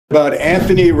About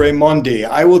Anthony Raimondi.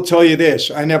 I will tell you this.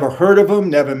 I never heard of him,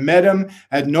 never met him,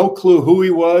 had no clue who he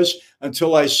was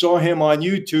until I saw him on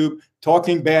YouTube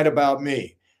talking bad about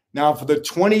me. Now, for the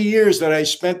 20 years that I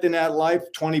spent in that life,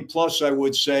 20 plus, I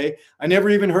would say, I never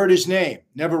even heard his name,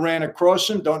 never ran across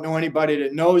him, don't know anybody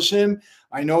that knows him.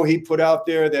 I know he put out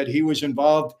there that he was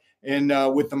involved in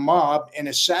with the mob in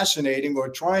assassinating or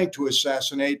trying to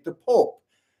assassinate the Pope.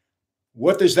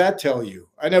 What does that tell you?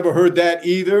 I never heard that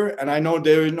either. And I know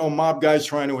there are no mob guys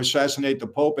trying to assassinate the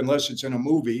Pope unless it's in a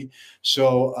movie.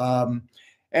 So,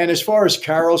 and as far as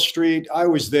Carroll Street, I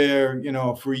was there, you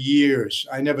know, for years.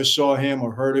 I never saw him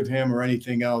or heard of him or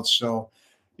anything else. So,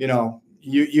 you know,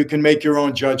 you can make your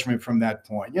own judgment from that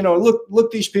point. You know,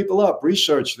 look these people up,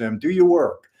 research them, do your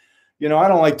work. You know, I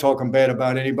don't like talking bad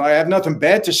about anybody. I have nothing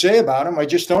bad to say about them. I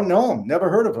just don't know them. Never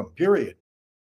heard of them, period.